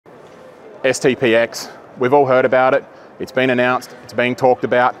STP X. We've all heard about it. It's been announced, it's being talked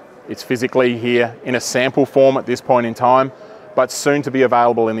about. It's physically here in a sample form at this point in time, but soon to be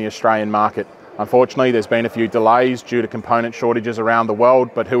available in the Australian market. Unfortunately, there's been a few delays due to component shortages around the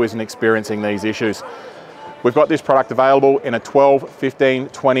world, but who isn't experiencing these issues? We've got this product available in a 12, 15,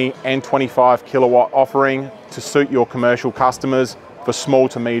 20 and 25 kilowatt offering to suit your commercial customers for small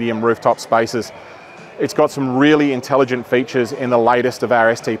to medium rooftop spaces. It's got some really intelligent features in the latest of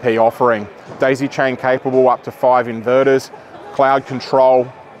our STP offering. Daisy chain capable up to 5 inverters, cloud control,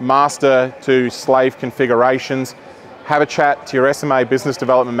 master to slave configurations. Have a chat to your SMA Business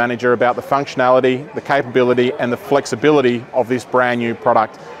Development Manager about the functionality, the capability and the flexibility of this brand new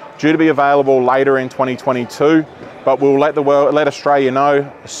product. Due to be available later in 2022, but we'll let Australia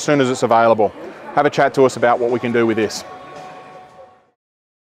know as soon as it's available. Have a chat to us about what we can do with this.